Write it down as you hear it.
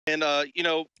And, And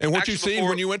what you actually see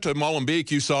when you went to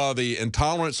Molenbeek, you saw the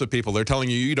intolerance of people. They're telling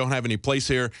you, you don't have any place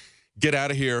here, get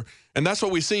out of here. And that's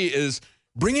what we see is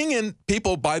bringing in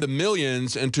people by the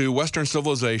millions into Western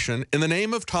civilization in the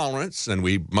name of tolerance, and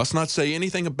we must not say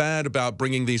anything bad about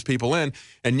bringing these people in,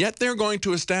 and yet they're going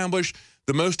to establish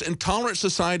the most intolerant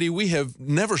society. We have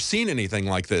never seen anything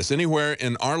like this anywhere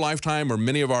in our lifetime, or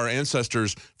many of our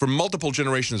ancestors for multiple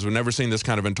generations have never seen this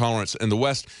kind of intolerance in the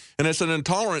West. And it's an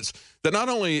intolerance that not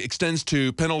only extends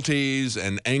to penalties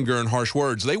and anger and harsh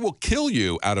words, they will kill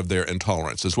you out of their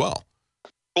intolerance as well.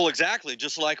 Well, exactly.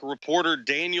 Just like reporter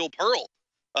Daniel Pearl.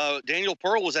 Daniel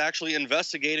Pearl was actually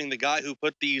investigating the guy who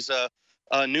put these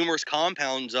numerous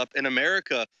compounds up in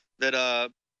America that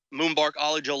Moonbark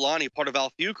Ali Jolani, part of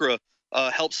Al-Fuqra,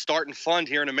 helped start and fund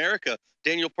here in America.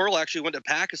 Daniel Pearl actually went to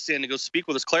Pakistan to go speak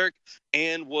with his cleric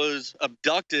and was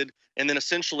abducted and then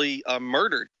essentially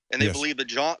murdered. And they believe that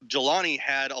Jolani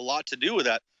had a lot to do with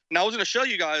that. Now, I was going to show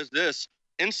you guys this.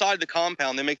 Inside the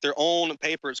compound, they make their own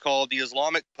paper. It's called the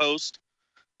Islamic Post.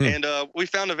 And we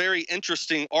found a very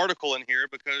interesting article in here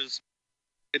because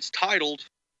it's titled,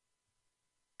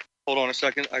 hold on a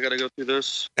second, I got to go through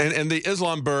this. And the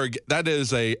Islamberg, that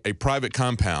is a private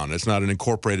compound. It's not an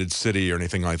incorporated city or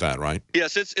anything like that, right?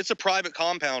 Yes, it's a private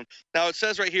compound. Now, it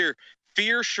says right here,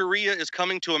 fear Sharia is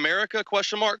coming to America, ?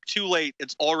 Too late,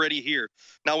 it's already here.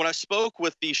 Now, when I spoke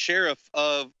with the sheriff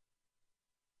of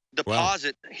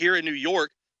Deposit here in New York,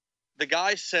 the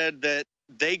guy said that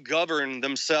they govern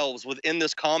themselves within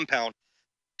this compound.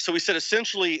 So he said,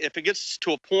 essentially, if it gets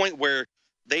to a point where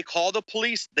they call the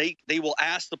police, they will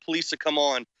ask the police to come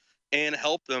on and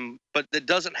help them, but it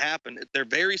doesn't happen. They're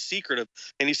very secretive.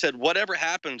 And he said, whatever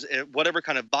happens, whatever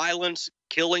kind of violence,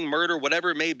 killing, murder,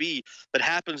 whatever it may be that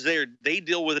happens there, they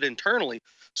deal with it internally.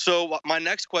 So my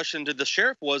next question to the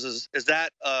sheriff was, is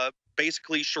that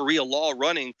basically Sharia law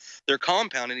running their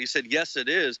compound? And he said, yes, it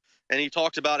is. And he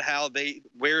talked about how they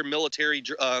wear military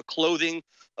clothing,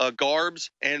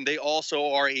 garbs, and they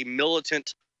also are a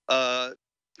militant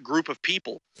group of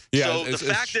people. Yeah, so the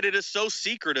fact that it is so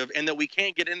secretive and that we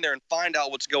can't get in there and find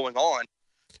out what's going on.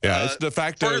 Yeah, it's de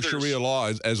facto Sharia law,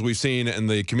 as we've seen in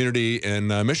the community in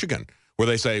Michigan, where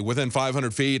they say within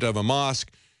 500 feet of a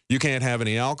mosque, you can't have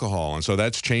any alcohol. And so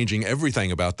that's changing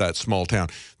everything about that small town.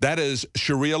 That is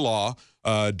Sharia law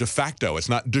de facto. It's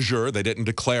not de jure. They didn't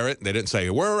declare it. They didn't say,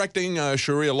 we're erecting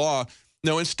Sharia law.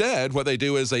 No, instead, what they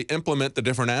do is they implement the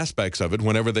different aspects of it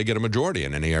whenever they get a majority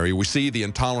in any area. We see the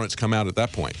intolerance come out at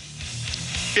that point.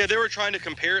 Yeah, they were trying to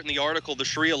compare it in the article, the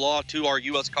Sharia law, to our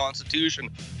U.S. Constitution.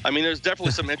 I mean, there's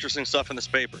definitely some interesting stuff in this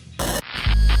paper.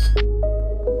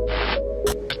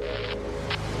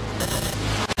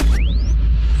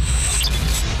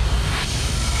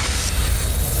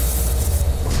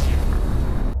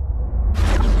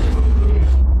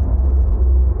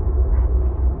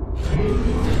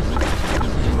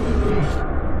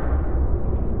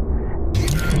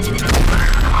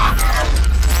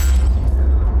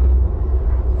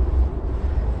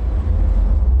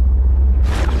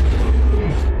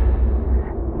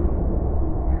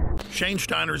 Shane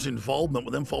Steiner's involvement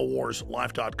with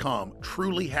InfoWarsLife.com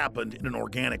truly happened in an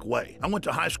organic way. I went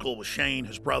to high school with Shane,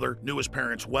 his brother, knew his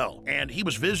parents well, and he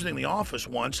was visiting the office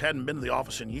once, hadn't been to the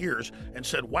office in years, and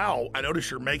said, wow, I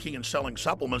notice you're making and selling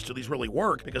supplements. Do these really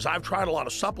work? Because I've tried a lot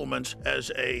of supplements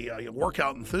as a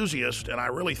workout enthusiast, and I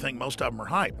really think most of them are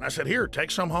hype. And I said, here,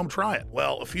 take some home, try it.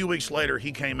 Well, a few weeks later,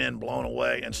 he came in blown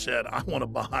away and said, I want to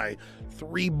buy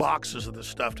 3 boxes of this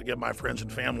stuff to give my friends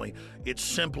and family. It's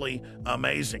simply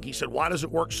amazing. He said, why does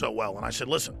it work so well? And I said,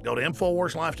 listen, go to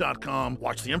InfoWarsLife.com,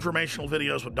 watch the informational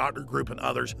videos with Dr. Group and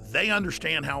others. They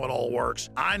understand how it all works.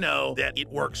 I know that it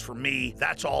works for me.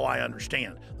 That's all I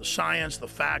understand. The science, the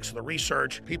facts, the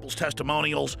research, people's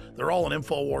testimonials, they're all on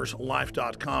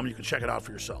InfoWarsLife.com. You can check it out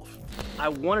for yourself. I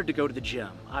wanted to go to the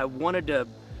gym. I wanted to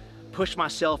push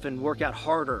myself and work out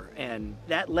harder, and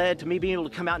that led to me being able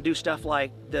to come out and do stuff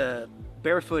like the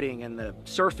barefooting and the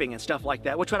surfing and stuff like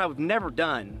that, which I've never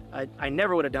done. I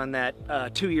never would have done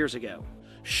that 2 years ago.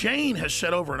 Shane has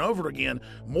said over and over again,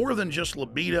 more than just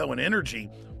libido and energy,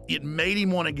 it made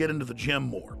him want to get into the gym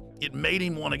more. It made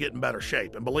him want to get in better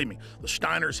shape. And believe me, the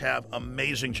Steiners have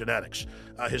amazing genetics.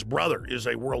 His brother is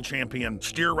a world champion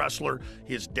steer wrestler.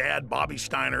 His dad, Bobby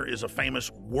Steiner, is a famous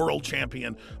world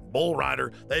champion bull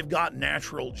rider. They've got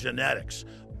natural genetics.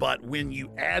 But when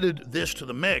you added this to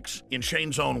the mix, in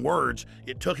Shane's own words,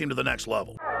 it took him to the next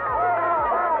level.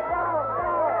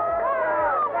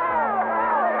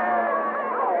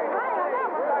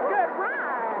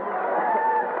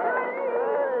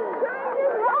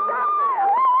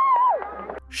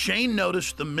 Shane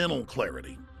noticed the mental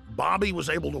clarity. Bobby was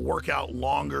able to work out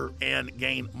longer and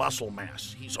gain muscle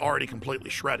mass. He's already completely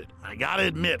shredded. I gotta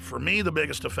admit, for me, the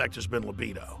biggest effect has been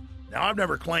libido. Now, I've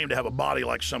never claimed to have a body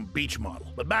like some beach model,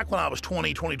 but back when I was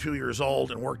 20, 22 years old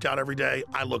and worked out every day,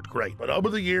 I looked great. But over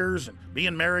the years, and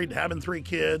being married, having 3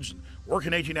 kids,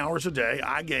 working 18 hours a day,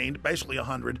 I gained basically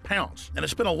 100 pounds. And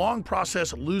it's been a long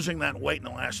process losing that weight in the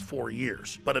last 4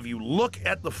 years. But if you look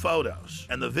at the photos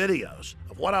and the videos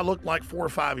of what I looked like 4 or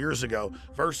 5 years ago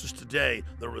versus today,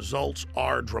 the results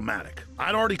are dramatic.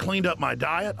 I'd already cleaned up my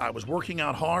diet. I was working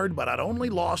out hard, but I'd only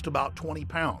lost about 20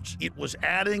 pounds. It was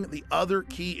adding the other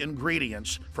key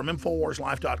ingredients from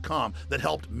InfoWarsLife.com that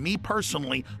helped me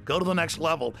personally go to the next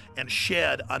level and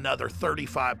shed another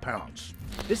 35 pounds.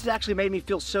 This has actually made me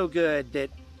feel so good that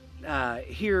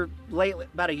here lately,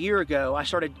 about a year ago, I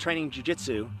started training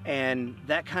jiu-jitsu, and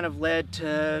that kind of led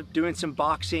to doing some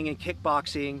boxing and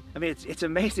kickboxing. I mean, it's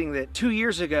amazing that 2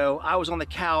 years ago, I was on the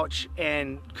couch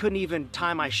and couldn't even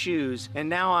tie my shoes, and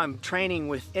now I'm training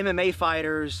with MMA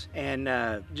fighters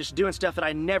and just doing stuff that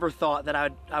I never thought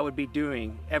that I would be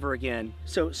doing ever again.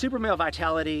 So Super Male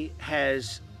Vitality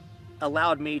has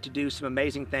allowed me to do some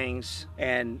amazing things,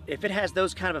 and if it has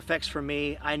those kind of effects for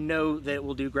me, I know that it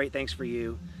will do great things for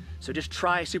you. So just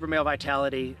try Super Male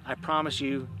Vitality. I promise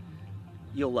you,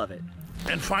 you'll love it.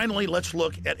 And finally, let's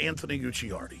look at Anthony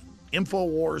Gucciardi,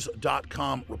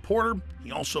 InfoWars.com reporter.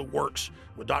 He also works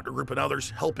with Dr. Group and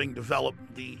others, helping develop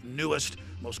the newest,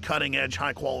 most cutting-edge,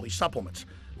 high-quality supplements.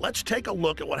 Let's take a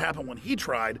look at what happened when he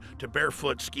tried to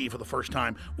barefoot ski for the first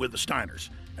time with the Steiners.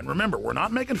 And remember, we're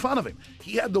not making fun of him.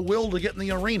 He had the will to get in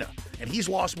the arena, and he's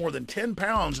lost more than 10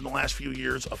 pounds in the last few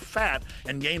years of fat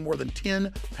and gained more than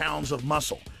 10 pounds of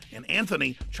muscle. And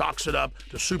Anthony chalks it up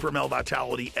to Super Male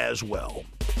Vitality as well.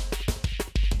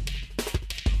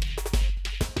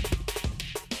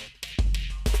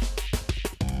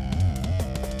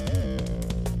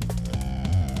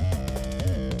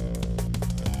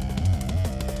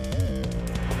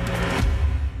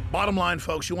 Bottom line,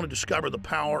 folks, you want to discover the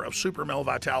power of Super Male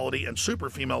Vitality and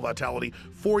Super Female Vitality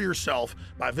for yourself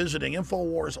by visiting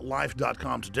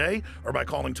InfoWarsLife.com today or by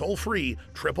calling toll-free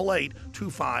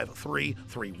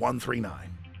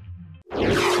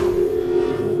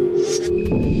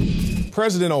 888-253-3139.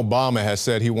 President Obama has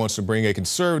said he wants to bring a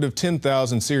conservative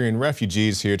 10,000 Syrian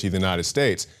refugees here to the United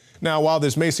States. Now, while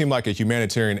this may seem like a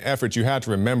humanitarian effort, you have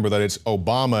to remember that it's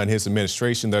Obama and his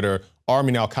administration that are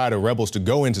arming al-Qaeda rebels to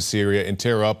go into Syria and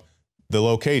tear up the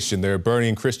location. They're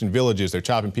burning Christian villages, they're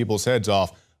chopping people's heads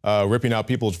off, ripping out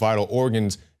people's vital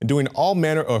organs, and doing all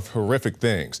manner of horrific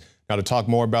things. Now, to talk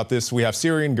more about this, we have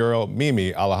Syrian girl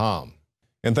Mimi Alaham.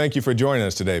 And thank you for joining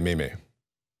us today, Mimi.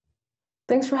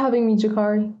 Thanks for having me,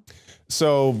 Jakari.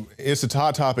 So it's a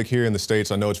hot topic here in the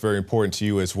States. I know it's very important to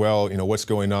you as well. You know, what's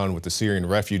going on with the Syrian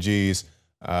refugees.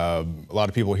 A lot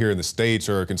of people here in the States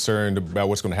are concerned about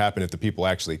what's going to happen if the people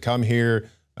actually come here.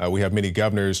 We have many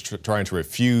governors trying to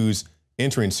refuse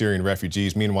entering Syrian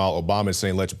refugees. Meanwhile, Obama is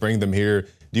saying, let's bring them here.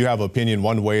 Do you have an opinion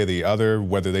one way or the other,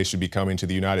 whether they should be coming to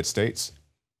the United States?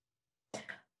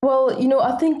 Well, you know,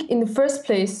 I think in the first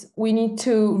place, we need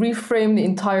to reframe the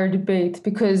entire debate,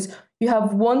 because you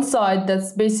have one side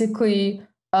that's basically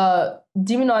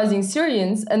demonizing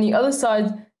Syrians and the other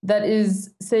side that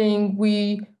is saying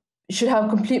we should have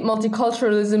complete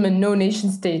multiculturalism and no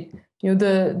nation state. You know,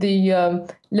 the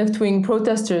left-wing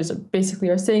protesters basically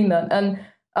are saying that. And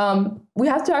we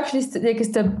have to actually take a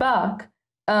step back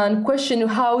and question,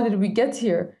 how did we get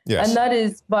here? Yes. And that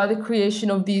is by the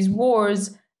creation of these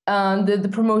wars and the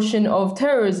promotion of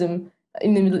terrorism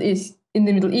in the Middle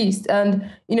East. And,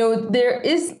 you know, there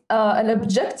is an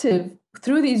objective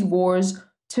through these wars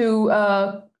to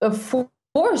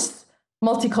force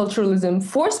multiculturalism,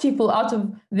 force people out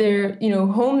of their, you know,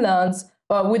 homelands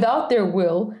without their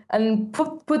will and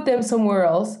put them somewhere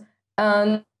else.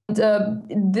 And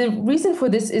the reason for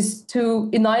this is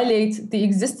to annihilate the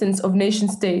existence of nation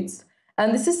states.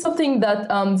 And this is something that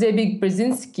Zebig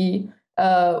Brzezinski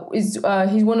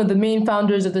he's one of the main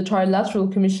founders of the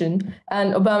Trilateral Commission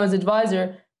and Obama's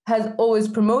advisor, has always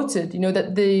promoted, you know,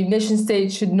 that the nation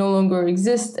state should no longer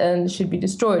exist and should be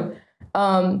destroyed.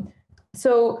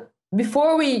 So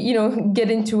before we, you know, get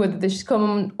into whether they should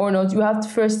come or not, you have to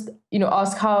first, you know,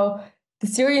 ask how the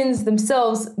Syrians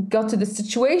themselves got to this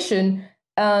situation.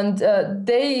 And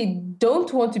they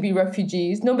don't want to be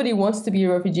refugees. Nobody wants to be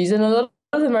refugees. And a lot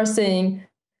of them are saying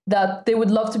that they would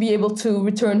love to be able to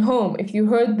return home. If you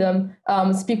heard them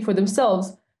speak for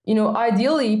themselves, you know,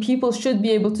 ideally people should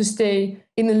be able to stay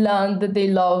in the land that they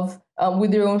love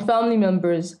with their own family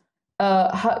members.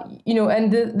 You know, and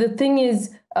the thing is,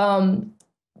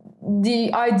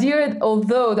 the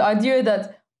idea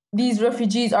that these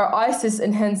refugees are ISIS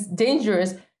and hence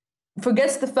dangerous,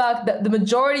 forgets the fact that the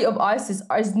majority of ISIS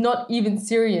is not even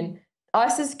Syrian.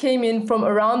 ISIS came in from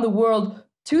around the world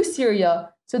to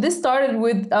Syria. So this started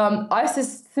with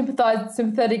ISIS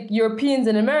sympathetic Europeans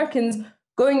and Americans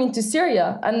going into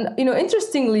Syria. And,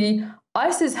 interestingly,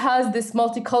 ISIS has this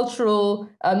multicultural,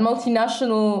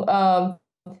 multinational,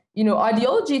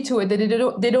 ideology to it,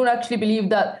 that they don't actually believe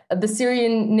that the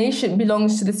Syrian nation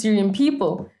belongs to the Syrian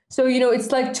people. So,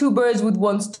 it's like two birds with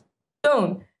one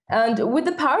stone. And with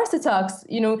the Paris attacks,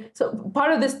 so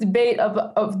part of this debate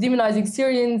of demonizing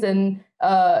Syrians and,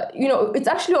 it's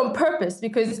actually on purpose,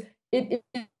 because it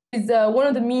is one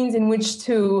of the means in which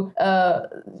to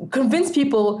convince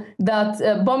people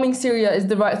that bombing Syria is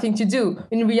the right thing to do.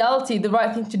 In reality, the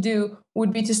right thing to do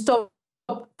would be to stop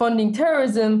funding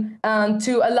terrorism and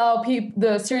to allow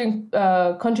the Syrian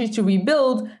country to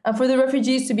rebuild and for the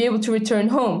refugees to be able to return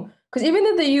home. Because even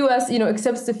if the U.S.,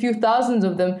 accepts a few thousands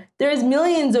of them, there is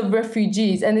millions of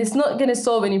refugees, and it's not going to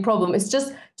solve any problem. It's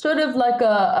just sort of like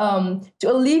to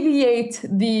alleviate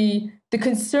the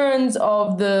concerns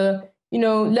of the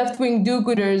left-wing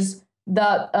do-gooders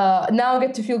that now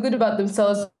get to feel good about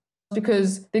themselves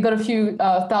because they got a few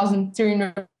thousand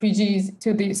Syrian refugees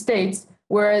to the States,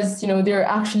 whereas they're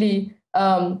actually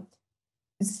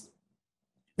it's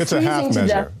a half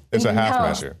measure. It's a half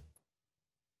measure.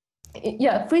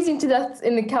 Yeah, freezing to death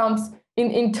in the camps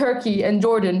in Turkey and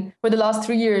Jordan for the last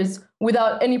 3 years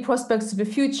without any prospects of a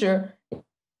future.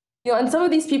 And some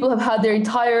of these people have had their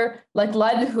entire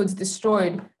livelihoods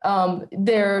destroyed,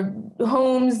 their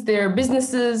homes, their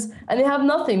businesses, and they have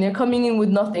nothing. They're coming in with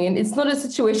nothing, and it's not a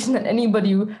situation that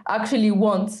anybody actually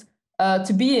wants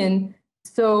to be in.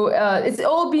 So it's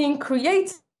all being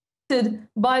created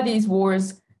by these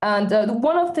wars. And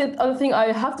one of the other thing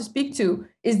I have to speak to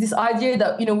is this idea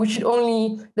that we should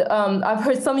only. I've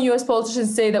heard some U.S.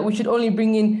 politicians say that we should only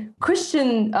bring in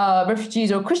Christian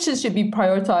refugees, or Christians should be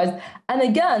prioritized. And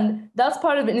again, that's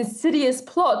part of an insidious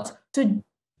plot to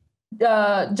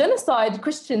genocide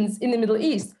Christians in the Middle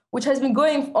East, which has been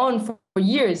going on for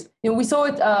years. We saw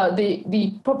it.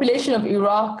 The population of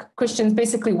Iraq Christians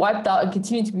basically wiped out and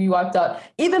continue to be wiped out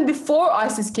even before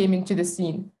ISIS came into the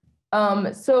scene.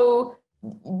 So.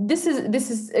 This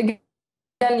is again,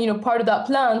 part of that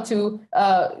plan to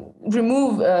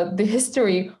remove the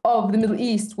history of the Middle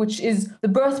East, which is the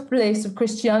birthplace of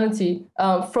Christianity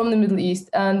from the Middle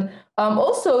East, and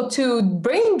also to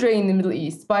brain drain the Middle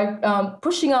East by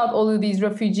pushing out all of these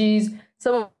refugees.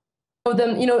 Some of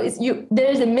them,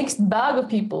 there's a mixed bag of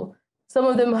people. Some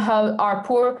of them are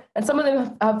poor, and some of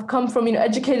them have come from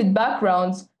educated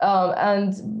backgrounds,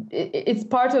 and it's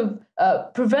part of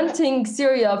preventing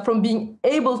Syria from being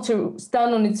able to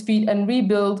stand on its feet and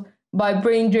rebuild by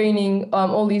brain draining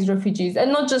all these refugees,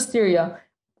 and not just Syria,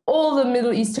 all the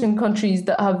Middle Eastern countries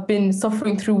that have been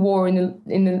suffering through war in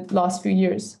the last few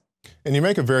years. And you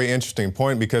make a very interesting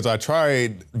point, because I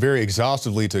tried very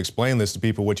exhaustively to explain this to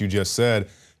people, what you just said.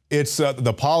 It's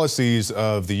the policies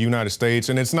of the United States,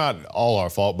 and it's not all our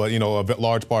fault, but, a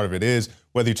large part of it is,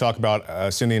 whether you talk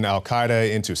about sending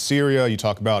al-Qaeda into Syria, you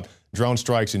talk about drone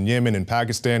strikes in Yemen and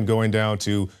Pakistan, going down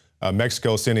to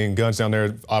Mexico, sending guns down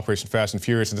there, Operation Fast and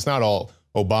Furious. And it's not all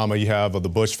Obama. You have the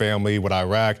Bush family with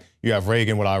Iraq. You have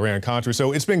Reagan with Iran-Contra.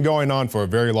 So it's been going on for a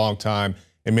very long time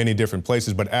in many different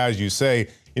places. But as you say,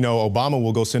 Obama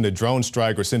will go send a drone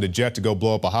strike or send a jet to go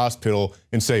blow up a hospital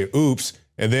and say, oops.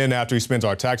 And then after he spends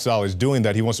our tax dollars doing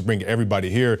that, he wants to bring everybody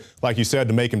here, like you said,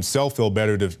 to make himself feel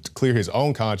better, to clear his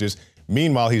own conscience.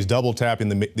 Meanwhile, he's double tapping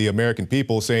the American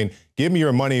people, saying, give me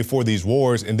your money for these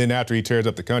wars. And then after he tears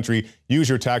up the country, use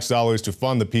your tax dollars to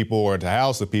fund the people or to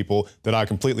house the people that I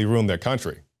completely ruined their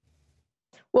country.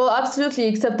 Well, absolutely,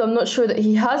 except I'm not sure that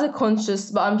he has a conscience,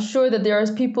 but I'm sure that there are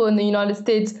people in the United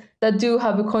States that do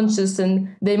have a conscience,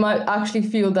 and they might actually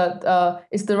feel that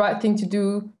it's the right thing to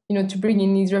do, to bring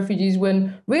in these refugees,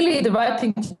 when really the right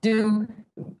thing to do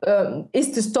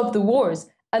is to stop the wars.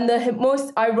 And the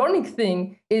most ironic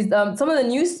thing is some of the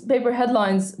newspaper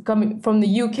headlines coming from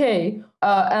the UK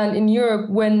and in Europe,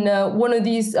 when one of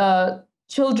these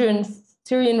children,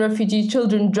 Syrian refugee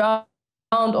children, drowned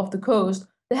off the coast.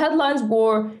 The headlines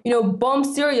were, bomb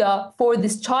Syria for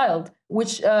this child,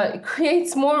 which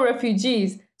creates more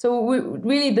refugees. So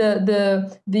really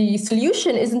the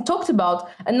solution isn't talked about.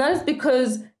 And that is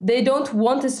because they don't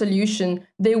want a solution.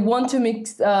 They want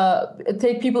to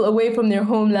take people away from their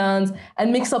homelands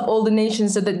and mix up all the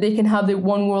nations so that they can have their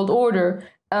one world order.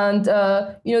 And,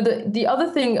 the other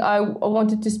thing I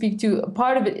wanted to speak to,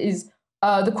 part of it is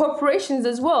the corporations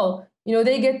as well.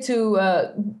 They get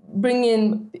to bring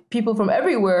in people from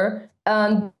everywhere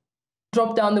and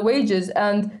drop down the wages.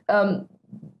 And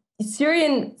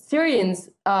Syrians,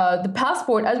 the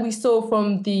passport, as we saw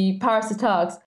from the Paris attacks,